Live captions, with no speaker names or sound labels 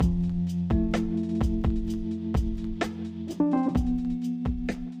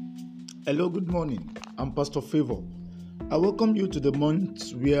Hello, good morning. I'm Pastor Favor. I welcome you to the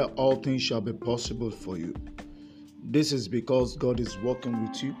month where all things shall be possible for you. This is because God is working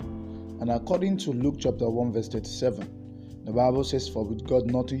with you. And according to Luke chapter 1 verse 37, the Bible says, "For with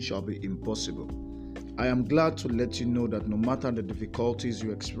God nothing shall be impossible." I am glad to let you know that no matter the difficulties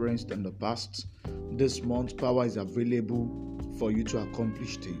you experienced in the past, this month power is available for you to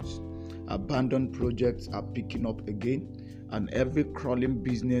accomplish things. Abandoned projects are picking up again, and every crawling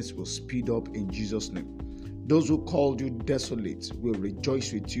business will speed up in Jesus' name. Those who called you desolate will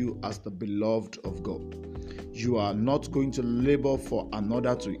rejoice with you as the beloved of God. You are not going to labor for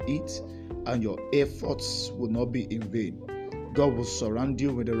another to eat, and your efforts will not be in vain. God will surround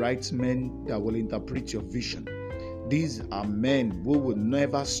you with the right men that will interpret your vision. These are men who will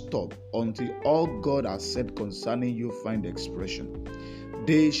never stop until all God has said concerning you find expression.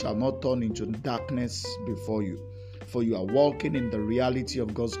 They shall not turn into darkness before you, for you are walking in the reality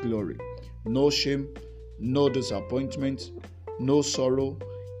of God's glory. No shame, no disappointment, no sorrow,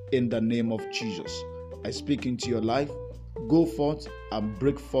 in the name of Jesus. I speak into your life. Go forth and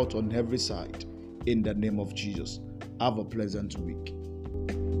break forth on every side in the name of Jesus. Have a pleasant week.